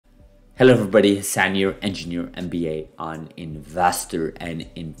Hello everybody, Hassan here, engineer MBA on investor, and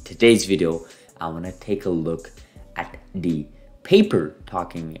in today's video I want to take a look at the paper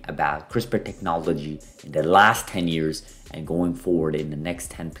talking about CRISPR technology in the last 10 years and going forward in the next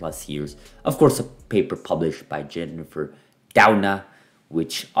 10 plus years. Of course, a paper published by Jennifer Doudna,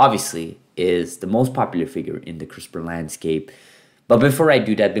 which obviously is the most popular figure in the CRISPR landscape. But before I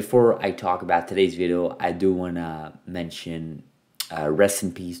do that, before I talk about today's video, I do want to mention rest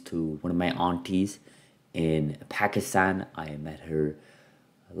in peace to one of my aunties in Pakistan. I met her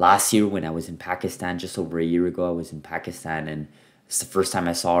last year when I was in Pakistan. Just over a year ago, I was in Pakistan, and it's the first time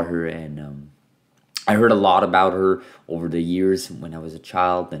I saw her. And I heard a lot about her over the years when I was a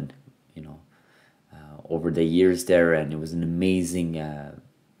child, and over the years there, and it was an amazing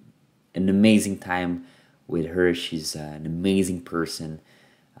time with her. She's an amazing person.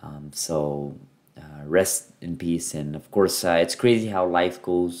 Rest in peace. And of course, it's crazy how life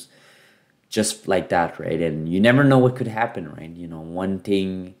goes just like that, right? And you never know what could happen, right? One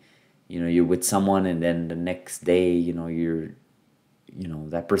thing, you're with someone, and then the next day,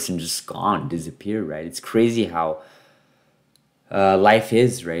 that person just gone, disappeared, right? It's crazy how life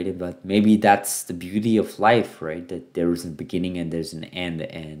is, right? But maybe that's the beauty of life, right? That there is a beginning and there's an end,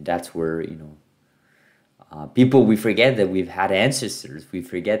 and that's where, we forget that we've had ancestors. We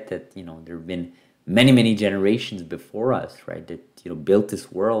forget that, there have been many generations before us, right, that built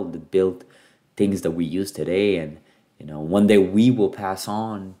this world, that built things that we use today, and one day we will pass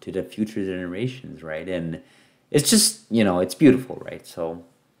on to the future generations, right? And it's just it's beautiful, right? So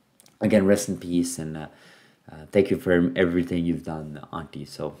again, rest in peace, and thank you for everything you've done, auntie.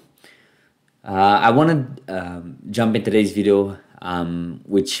 So I want to jump in today's video,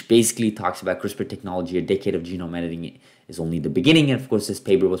 which basically talks about CRISPR technology. A decade of genome editing is only the beginning, and of course this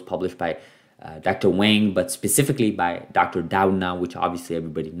paper was published by Dr. Wang, but specifically by Dr. Doudna, which obviously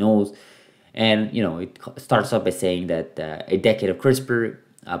everybody knows. And it starts off by saying that a decade of CRISPR,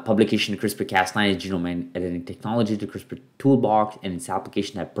 publication of CRISPR-Cas9 is genome editing technology, the CRISPR toolbox, and its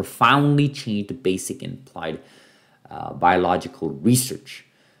application have profoundly changed the basic and applied biological research.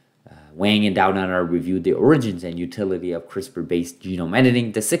 Wang and Doudna reviewed the origins and utility of CRISPR-based genome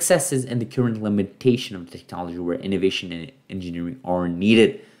editing, the successes and the current limitation of the technology where innovation and engineering are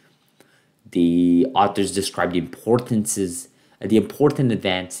needed. The authors describe the important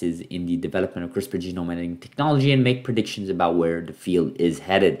advances in the development of CRISPR genome editing technology and make predictions about where the field is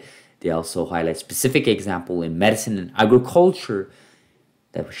headed. They also highlight specific examples in medicine and agriculture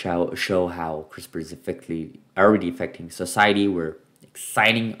that show how CRISPR is already affecting society, where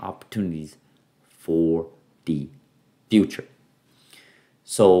exciting opportunities for the future.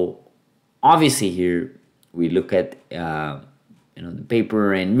 So obviously here we look at the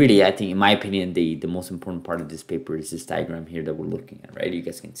paper, and really I think, in my opinion, the most important part of this paper is this diagram here that we're looking at, right? You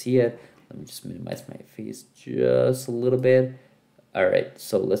guys can see it. Let me just minimize my face just a little bit. All right,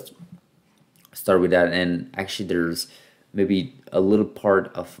 so let's start with that. And actually there's maybe a little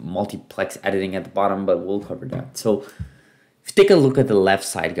part of multiplex editing at the bottom, but we'll cover that. So if you take a look at the left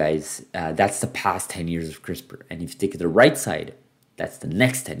side, guys, that's the past 10 years of CRISPR. And if you take the right side, that's the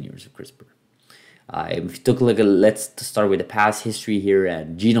next 10 years of CRISPR. If you took a look at, let's start with the past history here,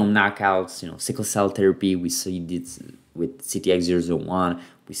 and genome knockouts, sickle cell therapy, we see this with CTX001.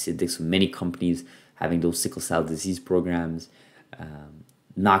 We see this with many companies having those sickle cell disease programs.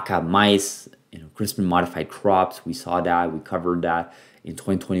 Knockout mice, CRISPR modified crops, we saw that, we covered that. In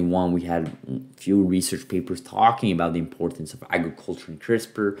 2021, we had a few research papers talking about the importance of agriculture and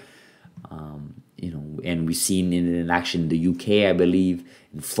CRISPR. And we've seen it in action in the UK, I believe.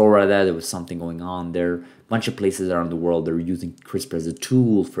 In Florida, there was something going on there. A bunch of places around the world, they're using CRISPR as a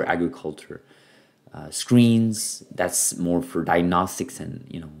tool for agriculture. Screens, that's more for diagnostics and,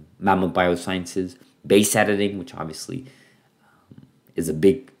 mammal biosciences. Base editing, which obviously is a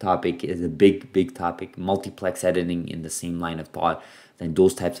big topic, big topic. Multiplex editing in the same line of thought. Then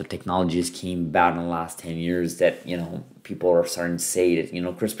those types of technologies came about in the last 10 years that, people are starting to say that,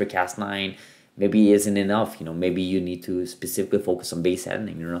 CRISPR-Cas9 maybe isn't enough. Maybe you need to specifically focus on base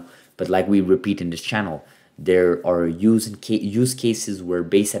editing, But like we repeat in this channel, there are use cases where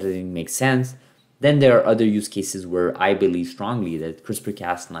base editing makes sense. Then there are other use cases where I believe strongly that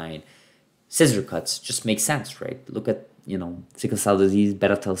CRISPR-Cas9 scissor cuts just make sense, right? Look at, sickle cell disease,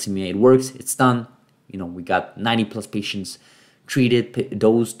 beta thalassemia, it works, it's done. We got 90 plus patients treated,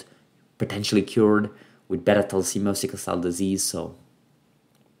 dosed, potentially cured with beta thalassemia, sickle cell disease. So,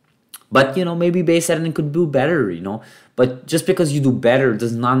 but maybe base editing could do better, but just because you do better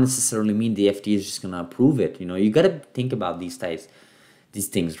does not necessarily mean the FDA is just gonna approve it. You gotta think about these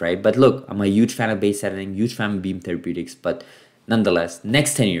things, right? But look, I'm a huge fan of base editing, huge fan of beam therapeutics, but nonetheless,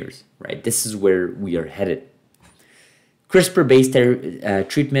 next 10 years, right? This is where we are headed. CRISPR-based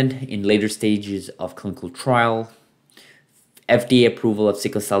treatment in later stages of clinical trial, FDA approval of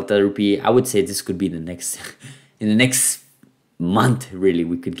sickle cell therapy. I would say this could be the next, in the next month, really,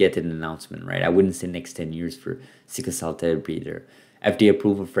 we could get an announcement, right? I wouldn't say next 10 years for sickle cell therapy there. FDA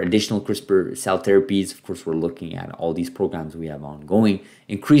approval for additional CRISPR cell therapies. Of course, we're looking at all these programs we have ongoing.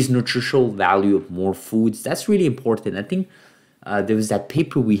 Increased nutritional value of more foods. That's really important. I think there was that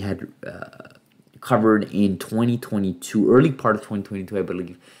paper we had covered in 2022, early part of 2022, I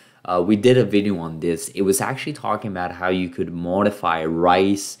believe. We did a video on this. It was actually talking about how you could modify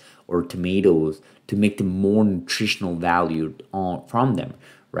rice or tomatoes to make them more nutritional value from them,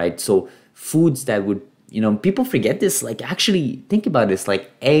 right? So foods that would, people forget this. Like, actually, think about this.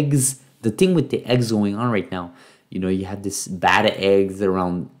 Like eggs, the thing with the eggs going on right now, you have this bad eggs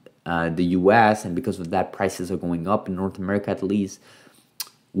around the US, and because of that, prices are going up in North America at least.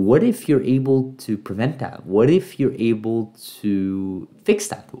 What if you're able to prevent that? What if you're able to fix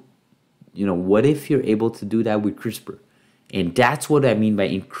that? What if you're able to do that with CRISPR? And that's what I mean by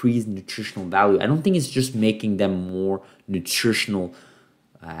increased nutritional value. I don't think it's just making them more nutritional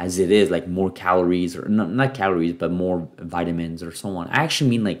as it is, like more calories, or not calories, but more vitamins or so on. I actually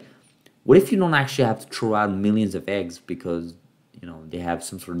mean, like, what if you don't actually have to throw out millions of eggs because, they have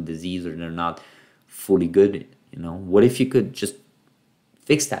some sort of disease or they're not fully good, What if you could just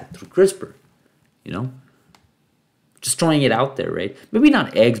fix that through CRISPR, Just throwing it out there, right? Maybe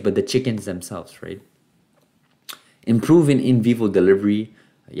not eggs, but the chickens themselves, right? Improving in vivo delivery.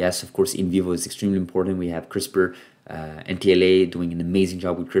 Yes, of course, in vivo is extremely important. We have CRISPR, NTLA doing an amazing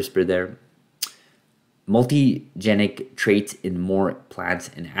job with CRISPR there. Multigenic traits in more plants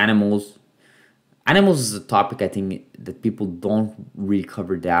and animals. Animals is a topic I think that people don't really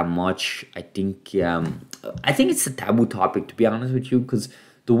cover that much. I think it's a taboo topic, to be honest with you, because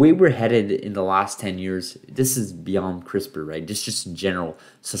the way we're headed in the last 10 years, this is beyond CRISPR, right? This is just general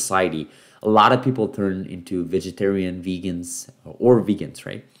society. A lot of people turn into vegetarian, vegans, or vegans,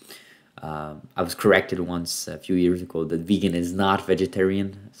 right? I was corrected once a few years ago that vegan is not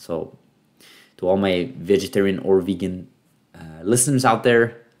vegetarian. So to all my vegetarian or vegan listeners out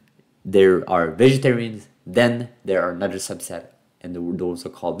there are vegetarians, then there are another subset, and those are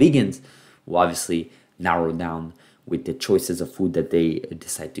called vegans, who obviously narrow down with the choices of food that they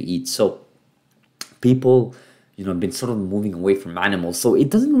decide to eat. So people, have been sort of moving away from animals. So it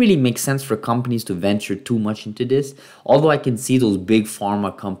doesn't really make sense for companies to venture too much into this. Although I can see those big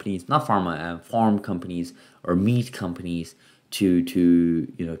pharma companies, not pharma, farm companies or meat companies to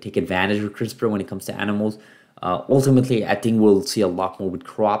take advantage of CRISPR when it comes to animals. Ultimately, I think we'll see a lot more with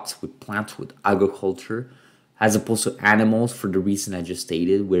crops, with plants, with agriculture, as opposed to animals for the reason I just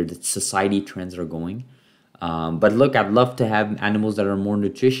stated, where the society trends are going. But look, I'd love to have animals that are more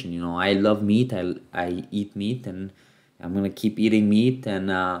nutrition. I love meat. I eat meat, and I'm gonna keep eating meat.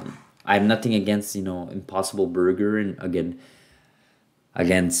 And I have nothing against Impossible Burger, and again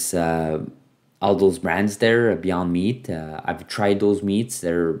against all those brands there, Beyond Meat. I've tried those meats.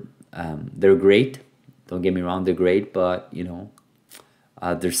 They're great. Don't get me wrong, they're great. But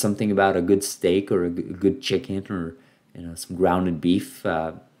there's something about a good steak or a good chicken or some grounded beef.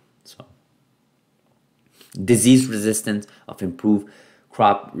 So. Disease resistance of improved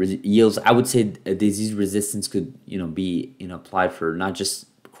crop yields. I would say disease resistance could be applied for not just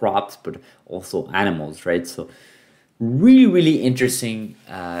crops but also animals, right? So really interesting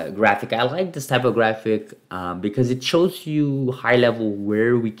graphic. I like this type of graphic because it shows you high level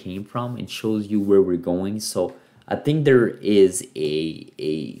where we came from. It shows you where we're going. So I think there is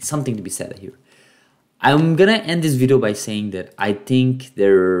a something to be said here. I'm gonna end this video by saying that I think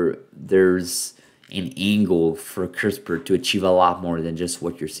there's an angle for CRISPR to achieve a lot more than just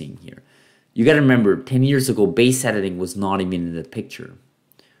what you're seeing here. You got to remember, 10 years ago, base editing was not even in the picture.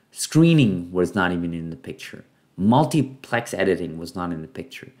 Screening was not even in the picture. Multiplex editing was not in the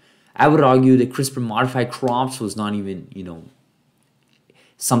picture. I would argue that CRISPR modified crops was not even,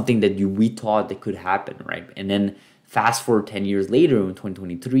 something that we thought that could happen, right? And then fast forward 10 years later in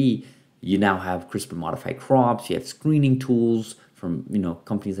 2023, you now have CRISPR modified crops, you have screening tools from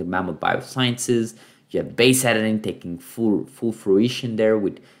companies like Mammoth Biosciences. You have base editing taking full fruition there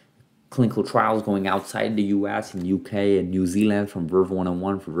with clinical trials going outside the US and UK and New Zealand from Verve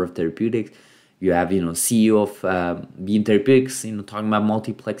 101 for Verve Therapeutics. You have CEO of Beam Therapeutics talking about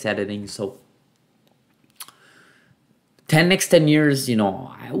multiplex editing. So next 10 years,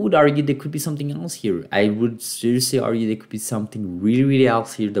 I would argue there could be something else here. I would seriously argue there could be something really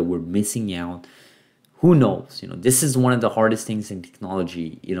else here that we're missing out. Who knows? This is one of the hardest things in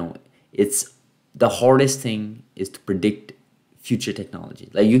technology. It's the hardest thing is to predict future technology.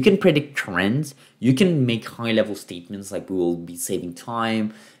 Like you can predict trends, you can make high level statements like we will be saving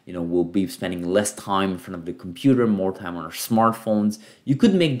time, we'll be spending less time in front of the computer, more time on our smartphones. You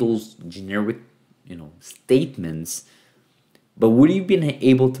could make those generic, statements, but would you been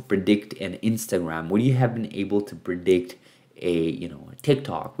able to predict an Instagram? Would you have been able to predict a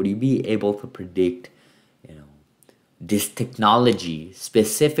TikTok? Would you be able to predict, this technology,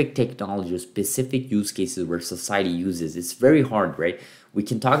 specific technology, or specific use cases where society uses? It's very hard, right? We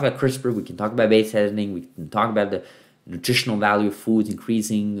can talk about CRISPR, we can talk about base editing, we can talk about the nutritional value of foods,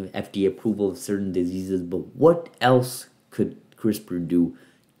 increasing FDA approval of certain diseases, but what else could CRISPR do?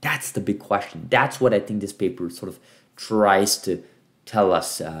 That's the big question. That's what I think this paper sort of tries to tell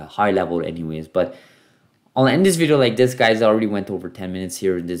us, high level anyways. But I'll end this video like this, guys. I already went over 10 minutes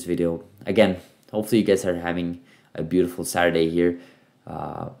here in this video. Again, hopefully you guys are having a beautiful Saturday here.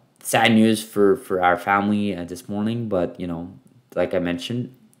 Sad news for our family this morning, but like I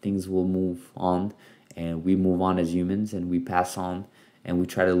mentioned, things will move on, and we move on as humans, and we pass on, and we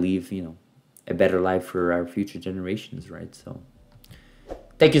try to leave a better life for our future generations, right? So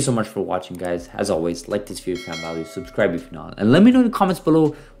thank you so much for watching, guys. As always, like this video if you found value, subscribe if you're not, and let me know in the comments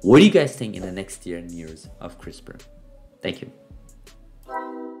below, what do you guys think in the next year and years of CRISPR? Thank you.